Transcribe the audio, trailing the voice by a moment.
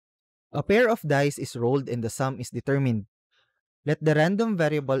A pair of dice is rolled and the sum is determined. Let the random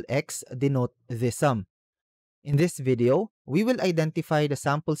variable x denote this sum. In this video, we will identify the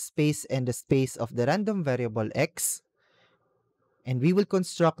sample space and the space of the random variable x, and we will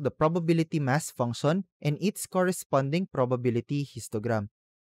construct the probability mass function and its corresponding probability histogram.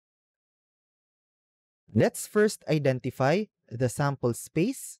 Let's first identify the sample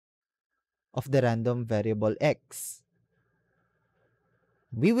space of the random variable x.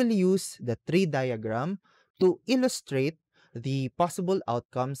 We will use the tree diagram to illustrate the possible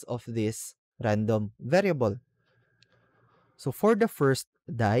outcomes of this random variable. So for the first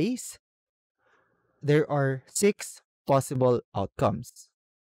dice, there are 6 possible outcomes.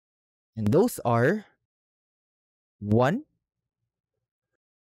 And those are 1,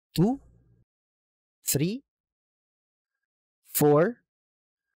 2, 3, 4,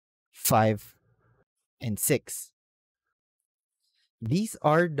 5, and 6. These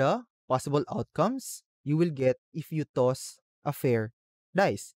are the possible outcomes you will get if you toss a fair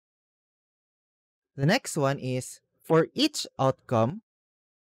dice. The next one is, for each outcome,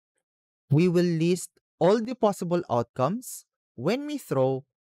 we will list all the possible outcomes when we throw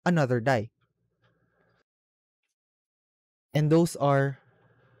another die. And those are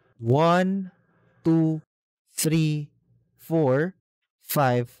 1, 2, 3, 4,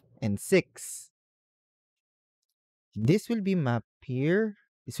 5, and 6. This will be mapped here.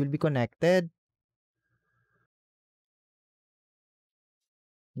 This will be connected.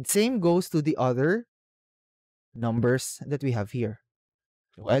 And same goes to the other numbers that we have here.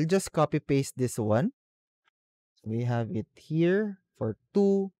 So I'll just copy paste this one. We have it here for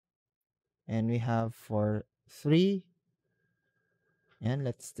 2, and we have for 3. And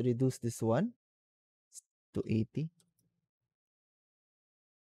let's reduce this one to 80.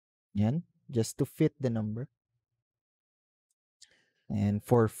 Yan, just to fit the number. And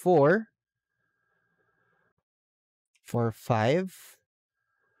for 4, for 5,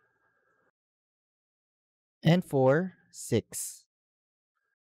 and for 6.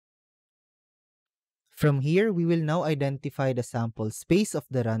 From here, we will now identify the sample space of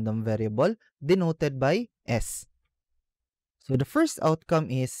the random variable denoted by S. So the first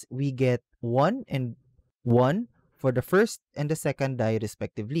outcome is we get 1 and 1 for the first and the second die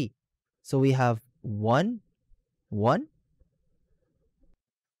respectively. So we have 1, 1.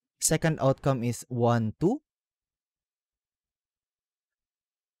 Second outcome is 1, 2.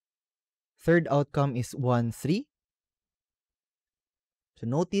 Third outcome is 1, 3. So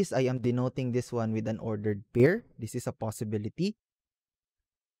notice I am denoting this one with an ordered pair. This is a possibility.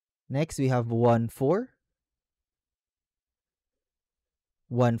 Next, we have 1, 4.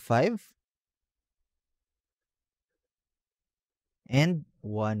 1, 5. And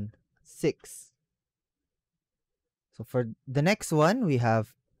 1, 6. So for the next one, we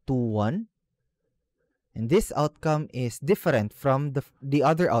have 2, 1. And this outcome is different from the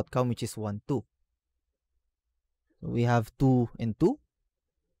other outcome, which is 1, 2. So we have 2 and 2.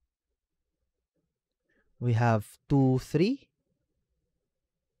 We have 2, 3.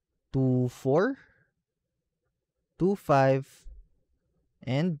 2, 4. 2, 5.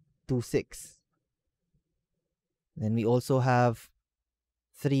 And 2, 6. Then we also have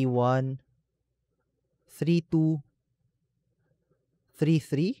 3, 1. 3, 2. 3,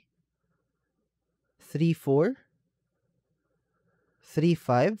 3. 3, 4, 3,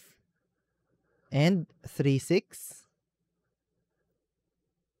 5, and 3, 6.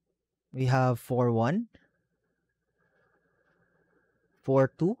 We have 4, 1,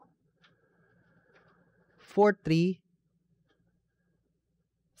 4, 2, 4, 3,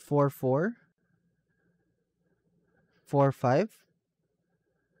 4, 4, 4, 5,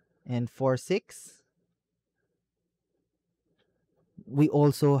 and 4, 6. We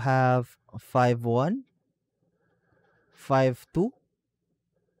also have 5, 1, 5, 2,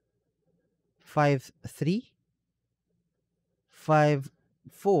 5, 3, 5,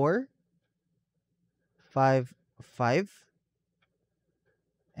 4, 5, 5,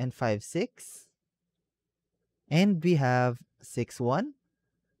 and 5, 6. And we have 6, 1,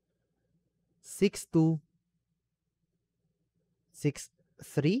 6, 2, 6,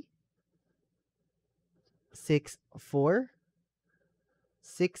 3, 6, 4,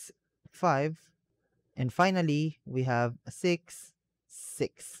 6, 5, and finally, we have 6,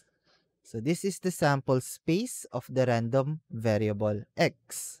 6. So this is the sample space of the random variable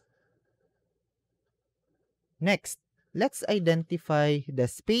x. Next, let's identify the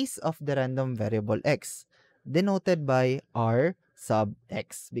space of the random variable x, denoted by r sub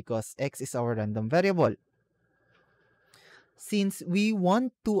x, because x is our random variable. Since we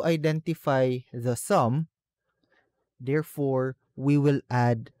want to identify the sum, therefore, we will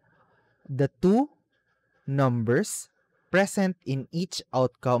add the two numbers present in each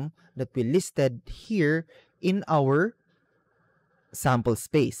outcome that we listed here in our sample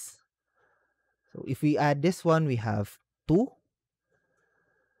space. So if we add this one, we have 2.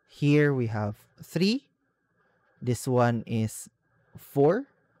 Here we have 3. This one is 4.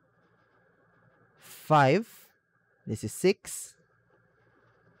 5. This is 6.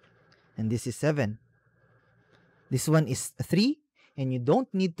 And this is 7. This one is 3. And you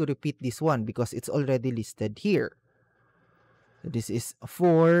don't need to repeat this one because it's already listed here. So this is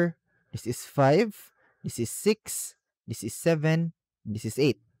 4. This is 5. This is 6. This is 7. This is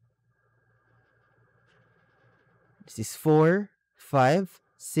 8. This is 4, 5,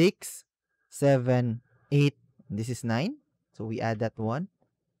 6, 7, 8. This is 9. So we add that one.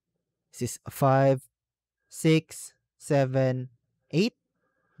 This is 5, 6, 7, 8,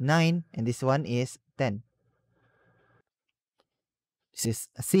 9. And this one is 10. This is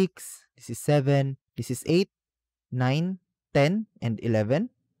 6. This is 7. This is 8, 9, 10, and 11.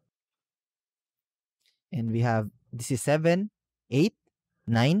 And we have, this is 7, 8,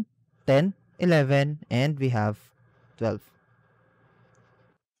 9, 10, 11, and we have 12.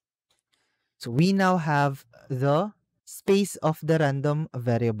 So we now have the space of the random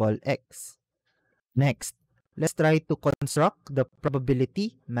variable x. Next, let's try to construct the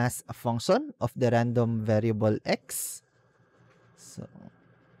probability mass function of the random variable x. So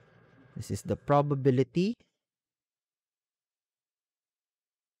this is the probability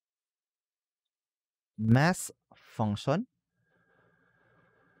mass function.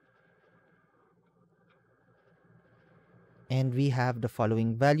 And we have the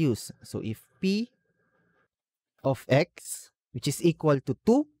following values. So if p of x, which is equal to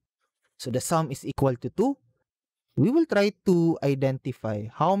 2, so the sum is equal to 2, we will try to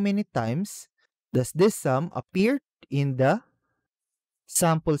identify how many times does this sum appear in the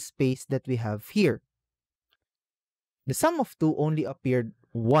sample space that we have here. The sum of 2 only appeared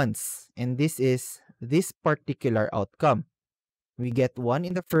once, and this is this particular outcome. We get one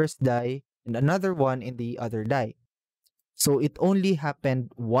in the first die and another one in the other die. So it only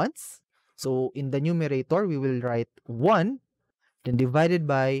happened once. So in the numerator, we will write 1, then divided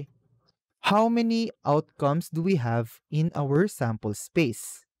by how many outcomes do we have in our sample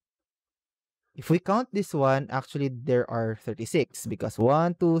space. If we count this one, actually there are 36 because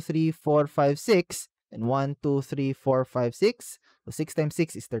 1, 2, 3, 4, 5, 6, and 1, 2, 3, 4, 5, 6. So 6 times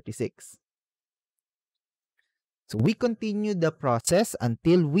 6 is 36. So we continue the process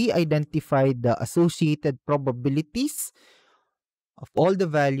until we identify the associated probabilities of all the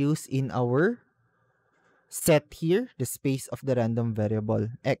values in our set here, the space of the random variable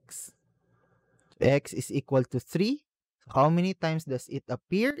x. So x is equal to 3. So how many times does it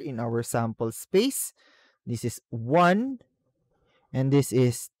appear in our sample space? This is 1 and this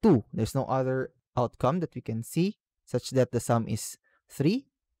is 2. There's no other outcome that we can see such that the sum is 3.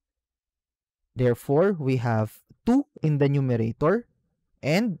 Therefore, we have 2 in the numerator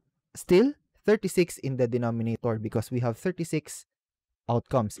and still 36 in the denominator because we have 36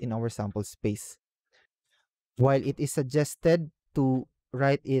 outcomes in our sample space. While it is suggested to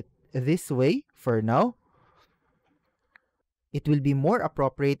write it this way for now, it will be more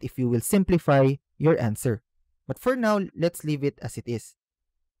appropriate if you will simplify your answer. But for now, let's leave it as it is.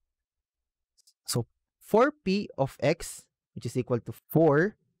 So for p of x, which is equal to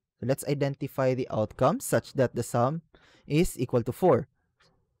 4, let's identify the outcomes such that the sum is equal to 4.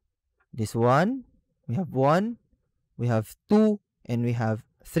 This one, we have 1, we have 2, and we have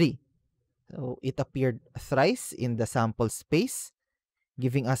 3. So it appeared thrice in the sample space,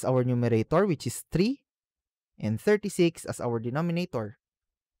 giving us our numerator, which is 3, and 36 as our denominator.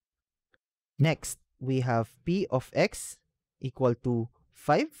 Next, we have p of x equal to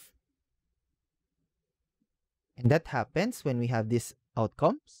 5. And that happens when we have these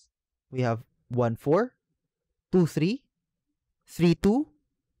outcomes. We have 1, 4, 2, 3, 3, 2,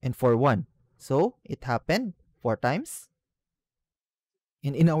 and 4, 1. So it happened 4 times.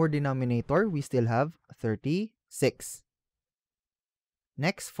 And in our denominator, we still have 36.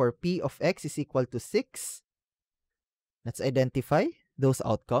 Next, for p of x is equal to 6. Let's identify those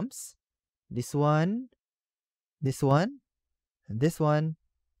outcomes. This one, this one, and this one,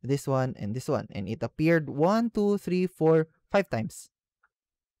 this one, and this one. And it appeared 1, 2, 3, 4, 5 times.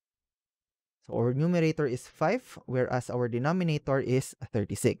 So our numerator is 5, whereas our denominator is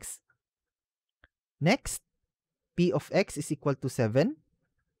 36. Next, p of x is equal to 7.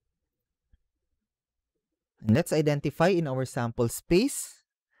 And let's identify in our sample space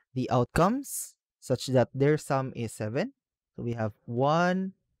the outcomes such that their sum is 7. So we have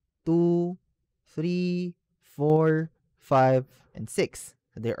 1, 2, 3, 4, 5, and 6.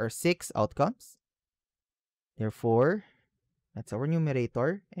 There are 6 outcomes. Therefore, that's our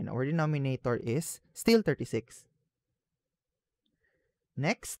numerator, and our denominator is still 36.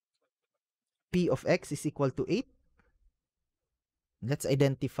 Next, p of x is equal to 8. Let's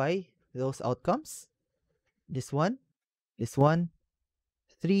identify those outcomes. This one,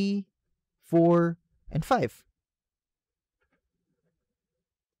 3, 4, and 5.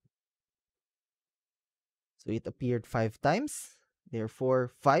 So it appeared 5 times.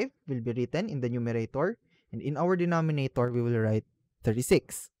 Therefore, 5 will be written in the numerator, and in our denominator, we will write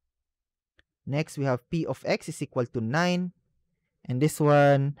 36. Next, we have p of x is equal to 9. And this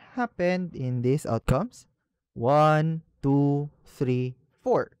one happened in these outcomes. 1, 2, 3,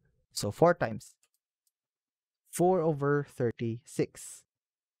 4. So 4 times. 4 over 36.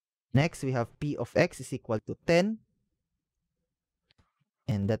 Next, we have p of x is equal to 10.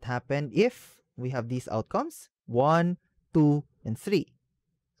 And that happened if we have these outcomes. 1, 2, and 3.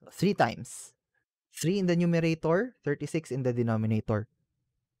 So 3 times. 3 in the numerator, 36 in the denominator.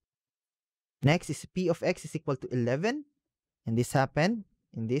 Next is p of x is equal to 11. And this happened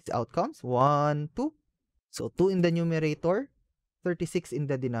in these outcomes. 1, 2. So 2 in the numerator, 36 in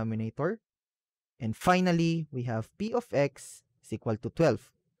the denominator. And finally, we have p of x is equal to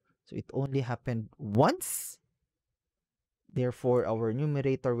 12. So it only happened once. Therefore, our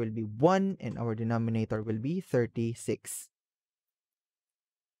numerator will be 1 and our denominator will be 36.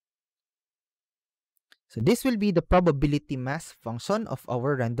 So this will be the probability mass function of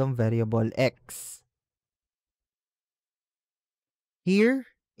our random variable x. Here,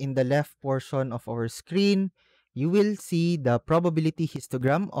 in the left portion of our screen, you will see the probability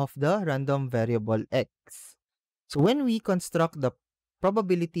histogram of the random variable x. So when we construct the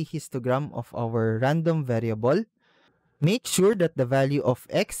probability histogram of our random variable, make sure that the value of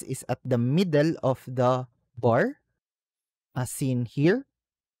x is at the middle of the bar, as seen here.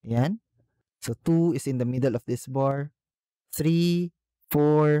 Yan. So 2 is in the middle of this bar. 3,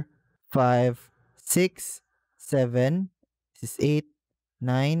 4, 5, 6, 7, this is 8,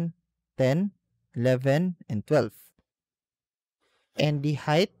 9, 10, 11, and 12. And the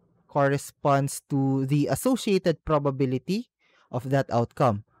height corresponds to the associated probability of that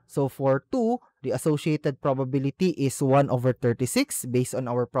outcome. So for 2, the associated probability is 1 over 36 based on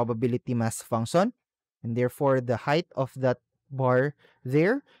our probability mass function. And therefore, the height of that bar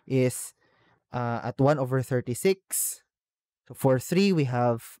there is at 1 over 36. So for 3, we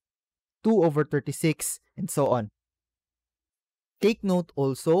have 2 over 36, and so on. Take note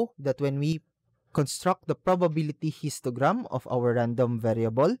also that when we construct the probability histogram of our random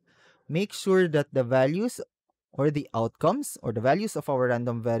variable, make sure that the values or the outcomes or the values of our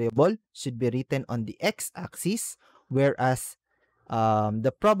random variable should be written on the x-axis, whereas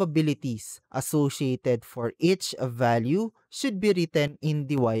the probabilities associated for each value should be written in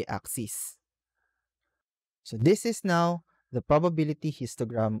the y-axis. So this is now the probability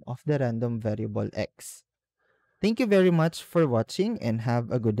histogram of the random variable x. Thank you very much for watching and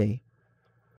have a good day.